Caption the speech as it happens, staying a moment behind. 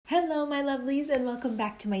Hello my lovelies and welcome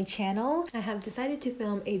back to my channel. I have decided to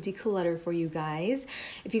film a declutter for you guys.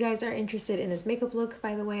 If you guys are interested in this makeup look,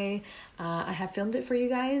 by the way, I have filmed it for you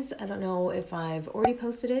guys. I don't know if I've already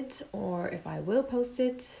posted it or if I will post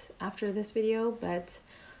it after this video, but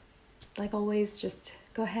like always, just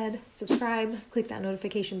go ahead, subscribe, click that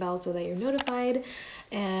notification bell so that you're notified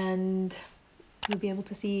and you'll be able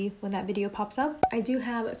to see when that video pops up. I do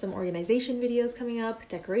have some organization videos coming up,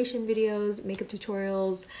 decoration videos, makeup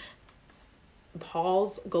tutorials,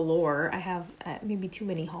 hauls galore. I have maybe too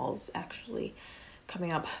many hauls actually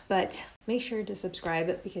coming up, but make sure to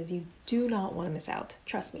subscribe because you do not want to miss out.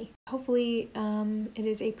 Trust me. Hopefully it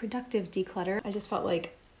is a productive declutter. I just felt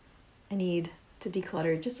like I need to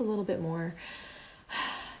declutter just a little bit more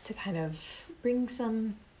to kind of bring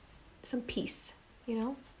some peace, you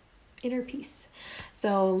know? Inner peace.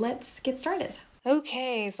 So let's get started.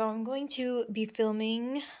 Okay, so I'm going to be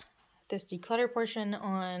filming this declutter portion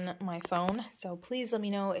on my phone. So please let me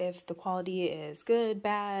know if the quality is good,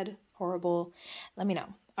 bad, horrible. Let me know.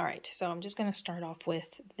 All right, so I'm just gonna start off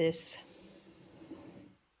with this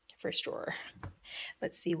first drawer.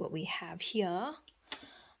 Let's see what we have here.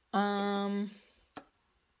 Let's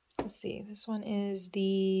see, this one is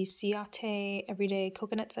the Ciate Everyday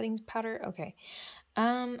Coconut Setting Powder. Okay.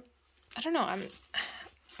 I don't know,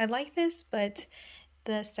 I like this, but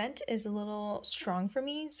the scent is a little strong for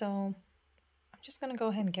me, so I'm just gonna go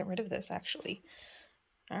ahead and get rid of this actually.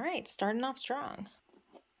 All right, starting off strong.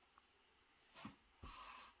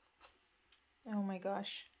 Oh my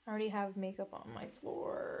gosh, I already have makeup on my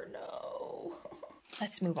floor, no.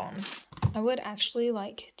 Let's move on. I would actually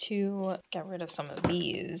like to get rid of some of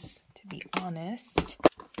these, to be honest.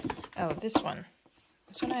 Oh, this one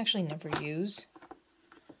I actually never use.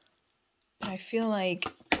 I feel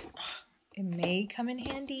like it may come in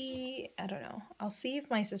handy. I don't know. I'll see if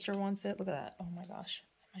my sister wants it. Look at that. Oh my gosh.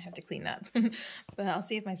 I might have to clean that. But I'll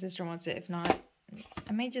see if my sister wants it. If not,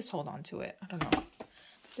 I may just hold on to it. I don't know.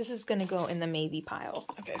 This is going to go in the maybe pile.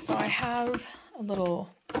 Okay, so I have a little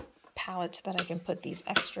palette that I can put these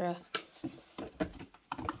extra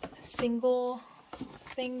single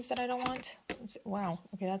things that I don't want. Wow.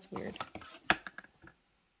 Okay, that's weird.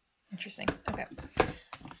 Interesting. Okay.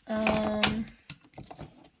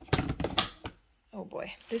 Oh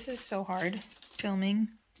boy, this is so hard filming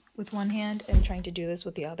with one hand and trying to do this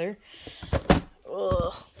with the other.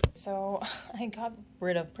 Ugh. So I got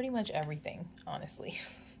rid of pretty much everything, honestly.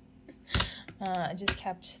 I just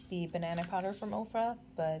kept the banana powder from Ofra,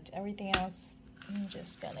 but everything else I'm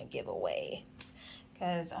just gonna give away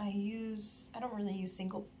because I don't really use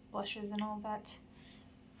single blushes and all that.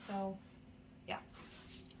 So yeah.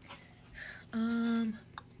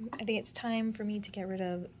 I think it's time for me to get rid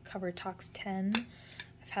of Cover Talks 10.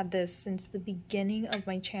 I've had this since the beginning of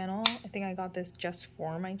my channel. I think I got this just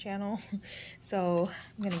for my channel. So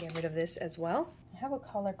I'm gonna get rid of this as well. I have a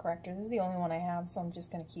color corrector. This is the only one I have, so I'm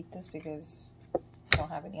just gonna keep this because I don't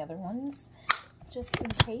have any other ones, just in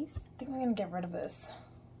case. I think I'm gonna get rid of this.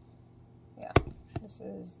 Yeah, this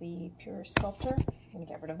is the Pure Sculptor. I'm gonna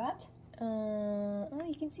get rid of that. Oh,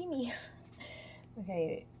 you can see me.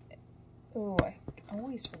 Okay. Oh, I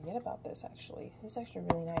always forget about this actually. This is actually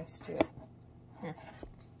really nice too. I'm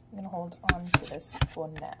gonna hold on to this for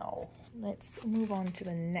now. Let's move on to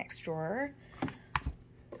the next drawer.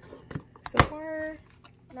 So far,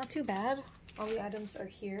 not too bad. All the items are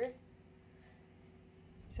here.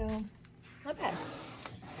 So, not bad.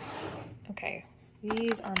 Okay,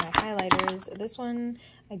 these are my highlighters. This one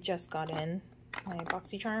I just got in, my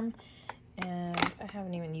Boxycharm, and I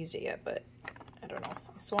haven't even used it yet, but I don't know.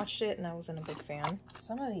 I swatched it and I wasn't a big fan.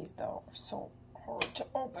 Some of these though are so hard to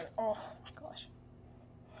open. Oh my gosh.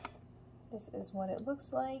 This is what it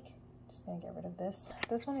looks like. Just gonna get rid of this.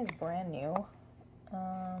 This one is brand new.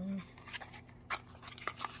 I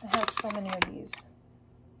have so many of these,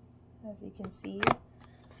 as you can see.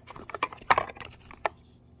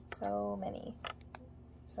 So many.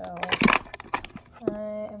 So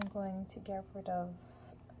I am going to get rid of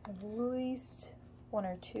at least one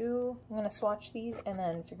or two. I'm gonna swatch these and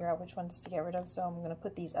then figure out which ones to get rid of. So I'm gonna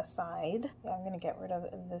put these aside. Yeah, I'm gonna get rid of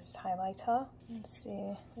this highlighter. Let's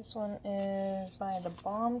see. This one is by the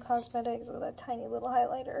Balm Cosmetics with a tiny little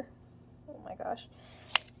highlighter. Oh my gosh.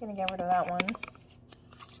 I'm gonna get rid of that one.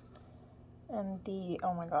 And the,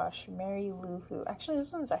 oh my gosh, Mary Lou Who. Actually,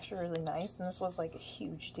 this one's actually really nice, and this was like a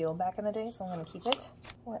huge deal back in the day, so I'm gonna keep it.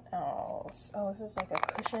 What else? Oh, this is like a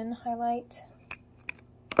cushion highlight.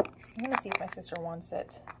 I'm gonna see if my sister wants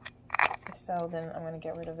it. If so, then I'm gonna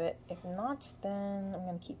get rid of it. If not, then I'm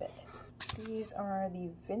gonna keep it. These are the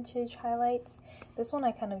vintage highlights. This one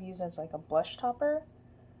I kind of use as like a blush topper,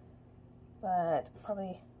 but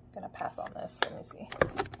probably gonna pass on this. Let me see.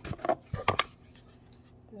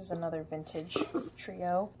 This is another vintage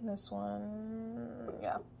trio. This one,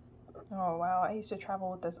 yeah. Oh wow, I used to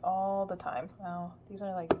travel with this all the time. Wow, these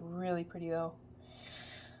are like really pretty though.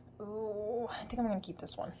 Ooh, I think I'm gonna keep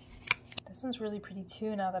this one. This one's really pretty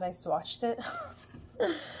too now that I swatched it.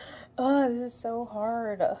 Oh, this is so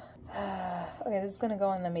hard. Okay, this is gonna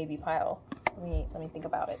go in the maybe pile. Let me think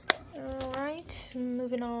about it. All right,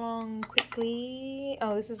 moving along quickly.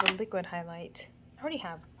 Oh, this is a liquid highlight. I already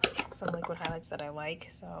have some liquid highlights that I like,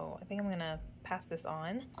 so I think I'm gonna pass this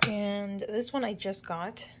on. And this one I just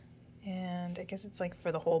got, and I guess it's like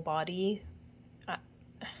for the whole body. I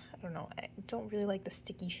don't know, I don't really like the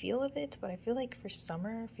sticky feel of it, but I feel like for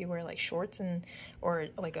summer, if you wear like shorts or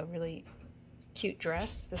like a really cute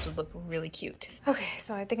dress, this would look really cute. Okay,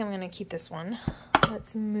 so I think I'm gonna keep this one.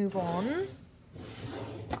 Let's move on.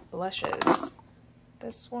 Blushes.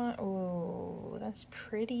 This one, oh, that's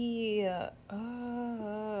pretty.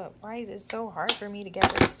 Why is it so hard for me to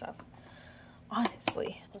get rid of stuff?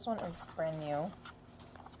 Honestly, this one is brand new.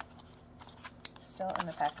 Still in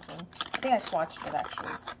the packaging. I think I swatched it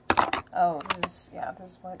actually. Oh, this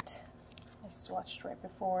is what I swatched right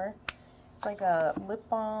before. It's like a lip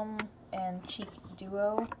balm and cheek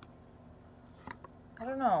duo. I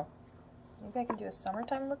don't know. Maybe I can do a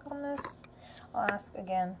summertime look on this. I'll ask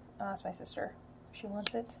my sister if she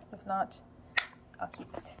wants it. If not, I'll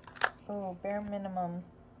keep it. Oh, bare minimum.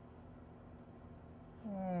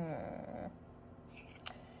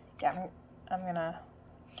 Yeah, I'm gonna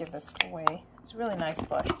give this away. It's a really nice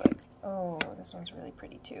blush, but oh, this one's really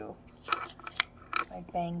pretty too. It's by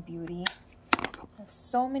Bang Beauty. I have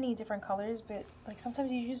so many different colors, but like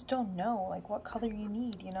sometimes you just don't know like what color you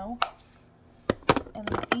need, you know?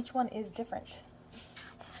 And like, each one is different.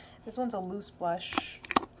 This one's a loose blush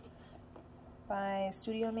by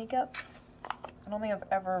Studio Makeup. I don't think I've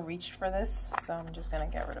ever reached for this, so I'm just gonna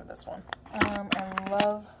get rid of this one. I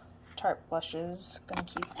love Tarte blushes, gonna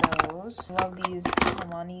keep those. Love these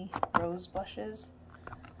Milani Rose blushes.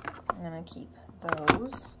 I'm gonna keep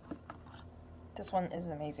those. This one is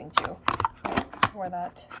amazing too. I wear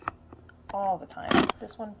that all the time.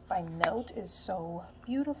 This one by Note is so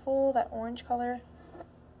beautiful, that orange color.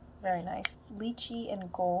 Very nice. Lychee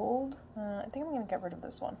and Gold. I think I'm gonna get rid of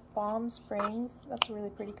this one. Balm Springs, that's a really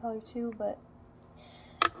pretty color too, but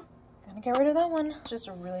gonna get rid of that one. It's just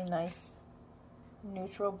a really nice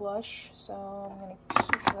neutral blush, so I'm gonna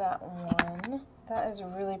keep that one. That is a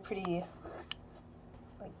really pretty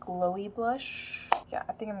like glowy blush. Yeah,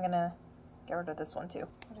 I think I'm gonna get rid of this one too.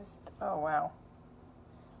 Oh wow.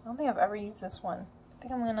 I don't think I've ever used this one. I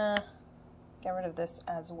think I'm gonna get rid of this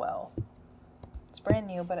as well. It's brand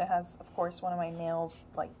new, but it has, of course, one of my nails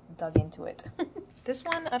like dug into it. This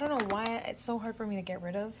one, I don't know why it's so hard for me to get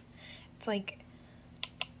rid of. It's like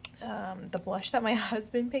the blush that my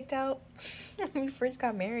husband picked out when we first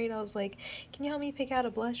got married. I was like, can you help me pick out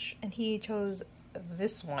a blush? And he chose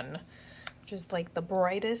this one, which is like the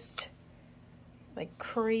brightest, like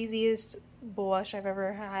craziest blush I've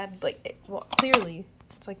ever had. Like, well, clearly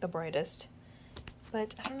it's like the brightest,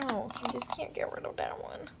 but I don't know, I just can't get rid of that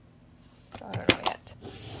one. So I don't know yet.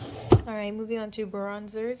 Alright, moving on to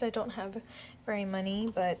bronzers. I don't have very many,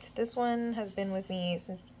 but this one has been with me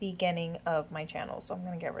since the beginning of my channel, so I'm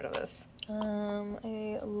gonna get rid of this.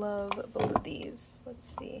 I love both of these. Let's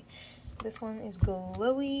see. This one is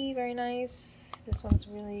glowy, very nice. This one's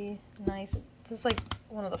really nice. This is like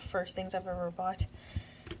one of the first things I've ever bought.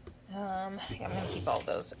 Yeah, I'm gonna keep all of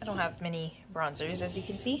those. I don't have many bronzers, as you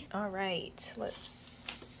can see. Alright, let's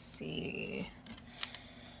see.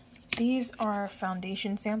 These are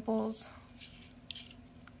foundation samples.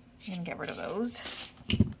 I'm gonna get rid of those.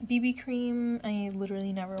 BB cream, I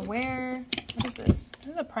literally never wear. What is this?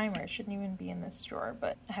 This is a primer. It shouldn't even be in this drawer,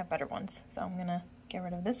 but I have better ones. So I'm gonna get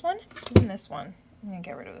rid of this one. Even this one. I'm gonna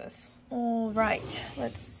get rid of this. All right,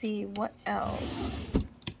 let's see what else.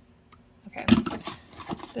 Okay,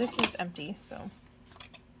 this is empty, so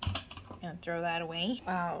I'm gonna throw that away.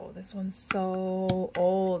 Wow, this one's so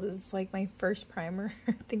old. This is like my first primer,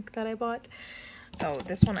 I think, that I bought. Oh,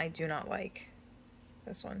 this one I do not like.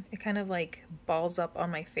 This one. It kind of like balls up on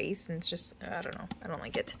my face and it's just, I don't know. I don't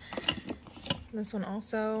like it. This one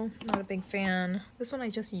also, not a big fan. This one I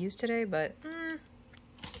just used today, but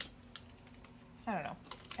I don't know.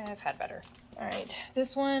 I've had better. Alright,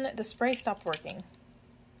 this one, the spray stopped working.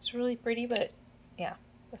 It's really pretty, but yeah,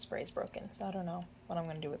 the spray is broken. So I don't know what I'm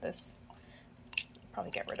going to do with this.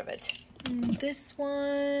 Probably get rid of it. This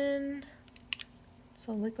one,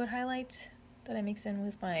 so liquid highlight that I mix in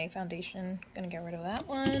with my foundation. Gonna get rid of that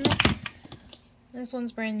one. This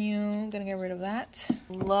one's brand new. I'm gonna get rid of that.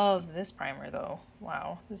 Love this primer though.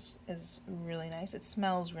 Wow, this is really nice. It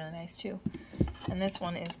smells really nice too. And this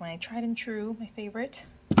one is my tried and true, my favorite.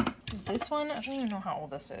 This one, I don't even know how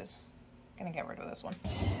old this is. I'm gonna get rid of this one.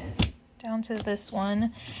 Down to this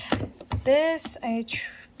one. This I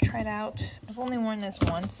tried out. I've only worn this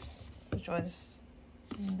once, which was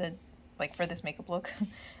for this makeup look,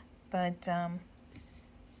 but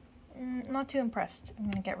not too impressed. I'm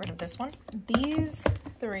gonna get rid of this one. These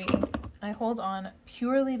three I hold on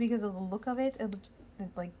purely because of the look of it.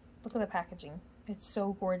 Like, look at the packaging. It's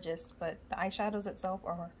so gorgeous, but the eyeshadows itself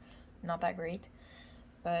are not that great.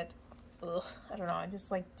 But ugh, I don't know, I just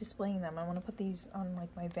like displaying them. I want to put these on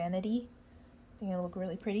like my vanity. I think it'll look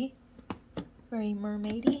really pretty. Very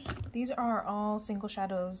mermaidy. These are all single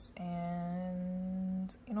shadows,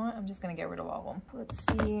 and you know what? I'm just gonna get rid of all of them. Let's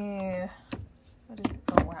see. What is it?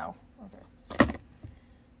 Oh wow. Okay.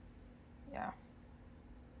 Yeah.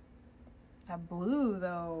 That blue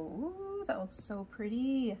though. Ooh, that looks so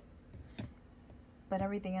pretty. But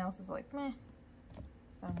everything else is like meh.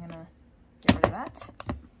 So I'm gonna get rid of that.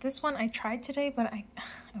 This one I tried today, but I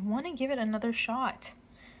want to give it another shot.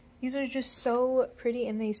 These are just so pretty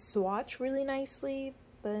and they swatch really nicely,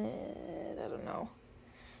 but I don't know.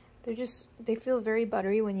 They feel very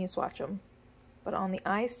buttery when you swatch them. But on the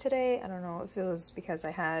eyes today, I don't know if it was because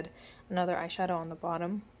I had another eyeshadow on the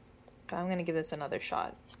bottom. But I'm gonna give this another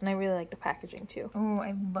shot. And I really like the packaging too. Oh,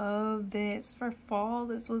 I love this for fall.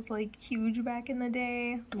 This was like huge back in the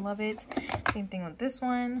day. Love it. Same thing with this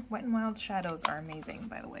one. Wet n Wild shadows are amazing,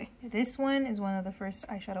 by the way. This one is one of the first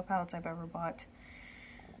eyeshadow palettes I've ever bought.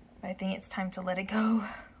 I think it's time to let it go.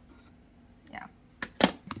 Yeah.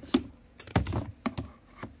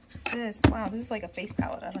 Wow, this is like a face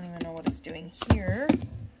palette. I don't even know what it's doing here.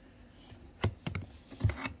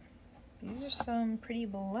 These are some pretty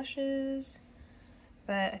blushes,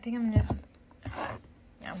 but I think I'm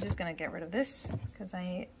just gonna get rid of this because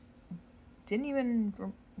I didn't even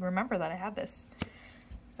remember that I had this.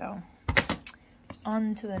 So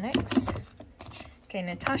on to the next. Okay,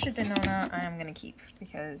 Natasha Denona I am gonna keep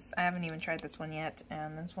because I haven't even tried this one yet,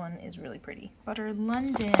 and this one is really pretty. Butter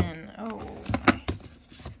London. Oh, sorry.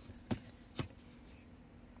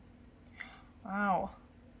 Wow.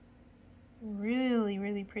 Really,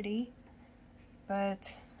 really pretty. But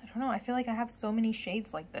I don't know, I feel like I have so many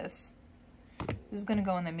shades like this. This is gonna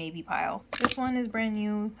go in the maybe pile. This one is brand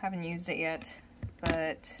new, haven't used it yet,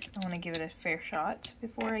 but I want to give it a fair shot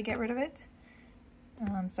before I get rid of it.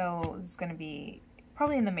 So this is gonna be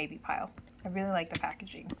probably in the maybe pile. I really like the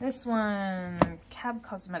packaging. This one, Cab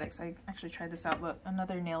Cosmetics. I actually tried this out, but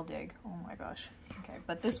another nail dig. Oh my gosh. Okay,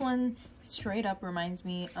 but this one straight up reminds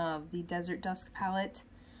me of the Desert Dusk palette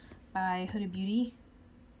by Huda Beauty.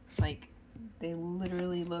 Like, they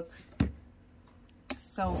literally look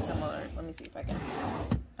so similar. Let me see if I can...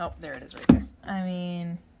 Oh, there it is right there. I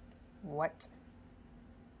mean, what?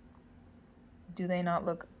 Do they not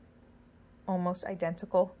look almost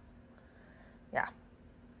identical? Yeah.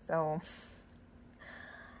 So,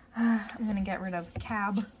 I'm gonna get rid of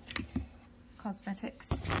Cab Cosmetics.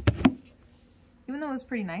 Even though it was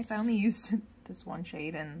pretty nice, I only used this one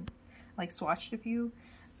shade and like swatched a few.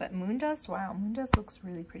 But Moondust, wow, Moondust looks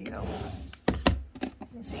really pretty though.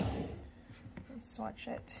 Let me see. Let me swatch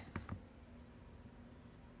it.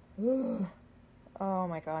 Ooh. Oh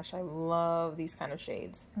my gosh, I love these kind of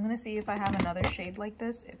shades. I'm gonna see if I have another shade like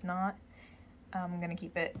this. If not, I'm gonna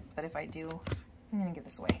keep it. But if I do, I'm gonna give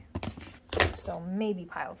this away. So maybe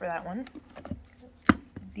pile for that one.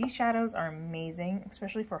 These shadows are amazing,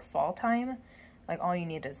 especially for fall time. Like, all you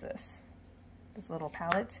need is this little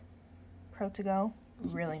palette. Pro to go.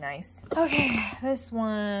 Really nice. Okay, this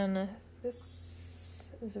one.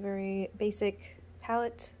 This is a very basic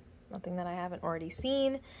palette. Nothing that I haven't already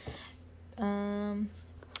seen. I'm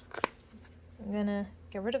gonna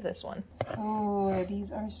get rid of this one. Oh,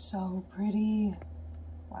 these are so pretty.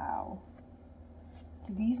 Wow.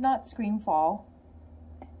 Do these not scream fall?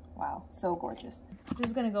 Wow, so gorgeous. This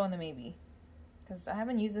is gonna go in the maybe, because I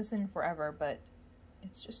haven't used this in forever, but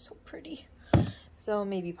it's just so pretty. So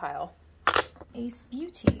maybe pile. Ace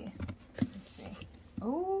Beauty. Let's see.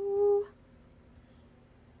 Oh,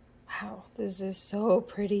 wow, this is so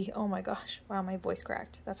pretty. Oh my gosh. Wow, my voice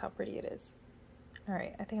cracked. That's how pretty it is. All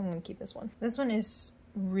right, I think I'm gonna keep this one. This one is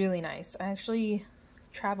really nice. I actually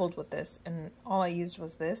traveled with this and all I used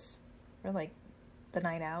was this for like the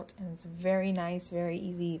night out, and it's very nice, very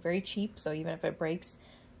easy, very cheap, so even if it breaks,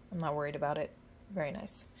 I'm not worried about it. Very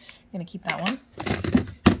nice. I'm gonna keep that one.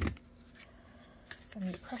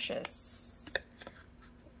 Semi Precious.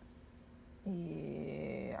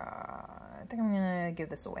 Yeah, I think I'm gonna give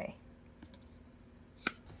this away.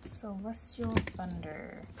 Celestial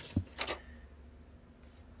Thunder.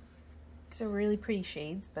 These are really pretty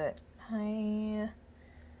shades, but I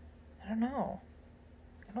don't know.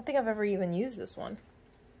 I don't think I've ever even used this one.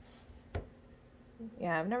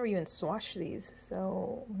 Yeah, I've never even swatched these,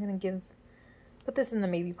 so I'm gonna put this in the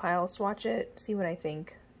maybe pile, swatch it, see what I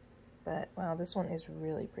think. But wow, this one is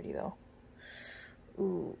really pretty though.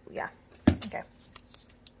 Ooh, yeah. Okay.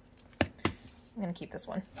 I'm gonna keep this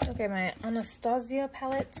one. Okay, my Anastasia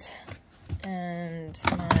palette and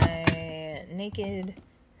my Naked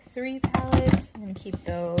 3 palette. I'm gonna keep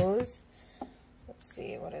those. Let's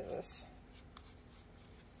see, what is this?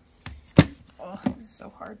 Oh, this is so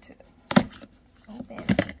hard to open.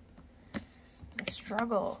 The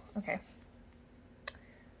struggle. Okay.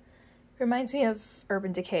 Reminds me of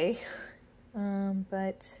Urban Decay.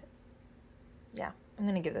 But yeah, I'm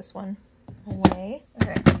gonna give this one away.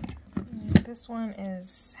 Okay. This one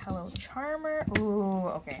is Hello Charmer. Ooh,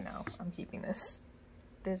 okay, no, I'm keeping this.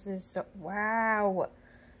 This is so, wow.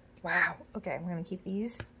 Wow. Okay, I'm gonna keep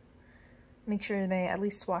these. Make sure they at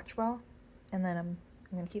least swatch well, and then I'm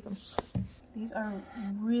gonna keep them. These are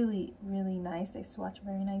really, really nice. They swatch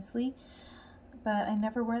very nicely, but I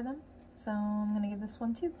never wear them, so I'm gonna give this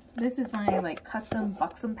one too. This is my like custom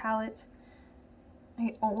Boxycharm palette.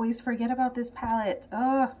 I always forget about this palette.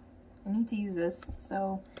 Oh, I need to use this,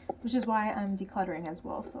 so which is why I'm decluttering as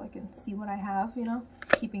well, so I can see what I have, you know,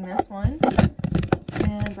 keeping this one.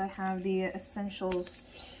 And I have the Essentials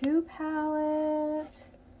 2 palette,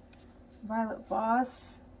 Violet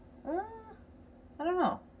Boss. I don't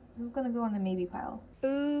know. This is gonna go in the maybe pile.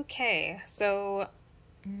 Okay, so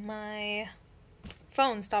my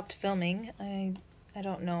phone stopped filming. I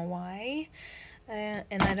don't know why, and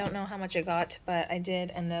I don't know how much I got, but I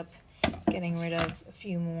did end up getting rid of a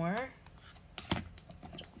few more.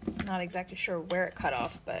 Not exactly sure where it cut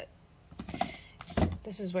off, but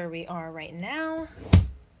this is where we are right now.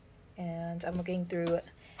 And I'm looking through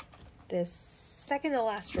this second to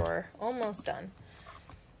last drawer, almost done.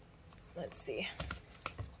 Let's see.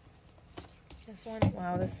 This one,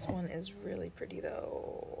 wow, this one is really pretty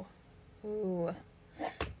though. Ooh, I'm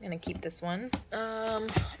gonna keep this one. I'm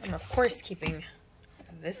of course keeping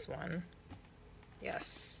this one.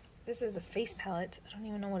 Yes. This is a face palette. I don't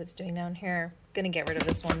even know what it's doing down here. Gonna get rid of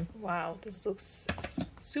this one. Wow, this looks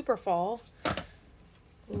super fall.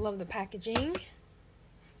 Love the packaging.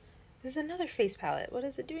 This is another face palette. What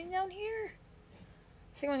is it doing down here?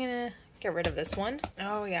 I think I'm gonna get rid of this one.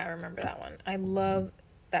 Oh yeah, I remember that one. I love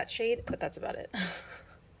that shade, but that's about it. I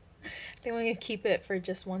think I'm gonna keep it for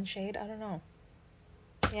just one shade. I don't know.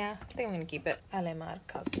 Yeah, I think I'm gonna keep it. Alemar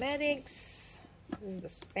Cosmetics. This is the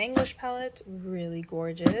Spanglish palette, really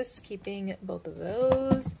gorgeous. Keeping both of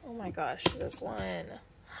those. Oh my gosh, this one.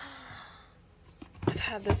 I've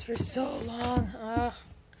had this for so long.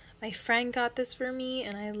 My friend got this for me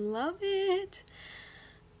and I love it.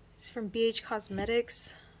 It's from BH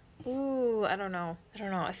Cosmetics. Ooh, I don't know.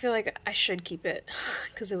 I feel like I should keep it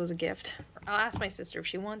because it was a gift. I'll ask my sister if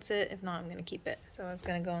she wants it. If not, I'm gonna keep it. So it's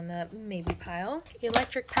gonna go in the maybe pile.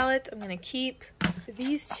 Electric palette, I'm gonna keep.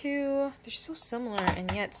 These two, they're so similar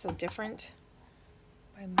and yet so different.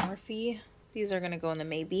 By Morphe. These are gonna go in the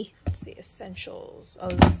maybe. Let's see, Essentials. Oh,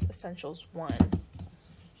 this is Essentials 1.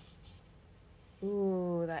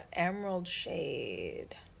 Ooh, that emerald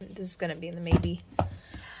shade. This is gonna be in the maybe.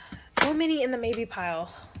 So many in the maybe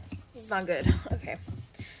pile. This is not good. Okay.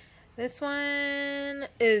 This one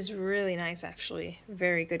is really nice, actually.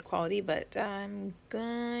 Very good quality, but I'm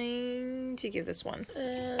going to give this one.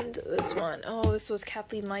 And this one. Oh, this was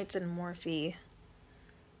Kathleen Lights and Morphe.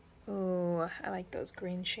 Oh, I like those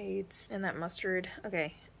green shades. And that mustard.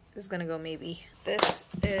 Okay, this is gonna go maybe. This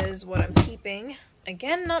is what I'm keeping.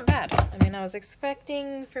 Again, not bad. I mean, I was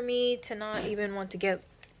expecting for me to not even want to get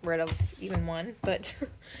rid of even one, but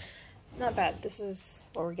not bad. This is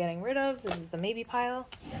what we're getting rid of. This is the maybe pile.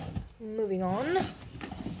 Moving on.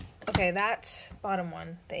 Okay, that bottom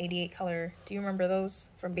one, the 88 color. Do you remember those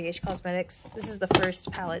from BH Cosmetics? This is the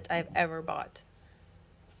first palette I've ever bought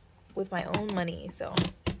with my own money, so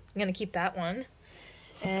I'm gonna keep that one.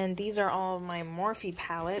 And these are all my Morphe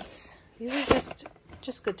palettes. These are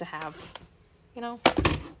just good to have, you know?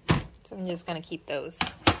 So I'm just gonna keep those.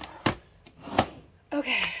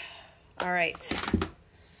 Okay, all right.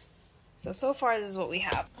 So far this is what we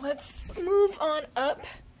have. Let's move on up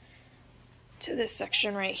to this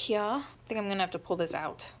section right here. I think I'm gonna have to pull this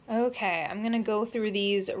out. Okay, I'm gonna go through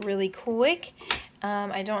these really quick.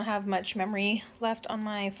 I don't have much memory left on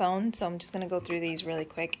my phone, so I'm just gonna go through these really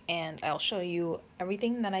quick and I'll show you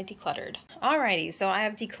everything that I decluttered. Alrighty, so I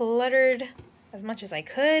have decluttered as much as I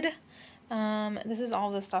could. This is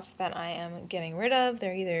all the stuff that I am getting rid of.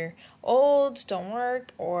 They're either old, don't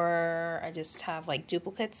work, or I just have like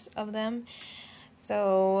duplicates of them.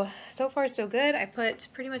 So far so good. I put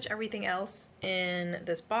pretty much everything else in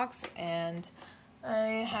this box, and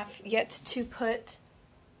I have yet to put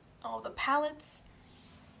all the palettes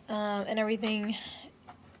and everything,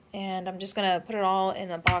 and I'm just gonna put it all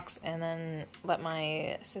in a box and then let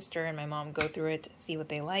my sister and my mom go through it, see what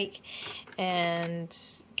they like, and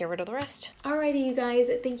get rid of the rest. Alrighty, you guys,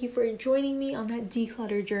 thank you for joining me on that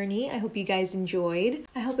declutter journey. I hope you guys enjoyed.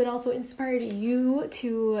 I hope it also inspired you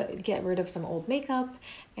to get rid of some old makeup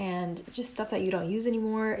and just stuff that you don't use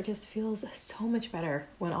anymore. It just feels so much better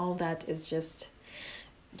when all of that is just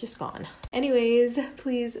gone. Anyways,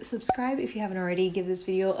 please subscribe if you haven't already. Give this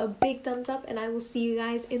video a big thumbs up, and I will see you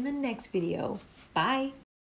guys in the next video. Bye!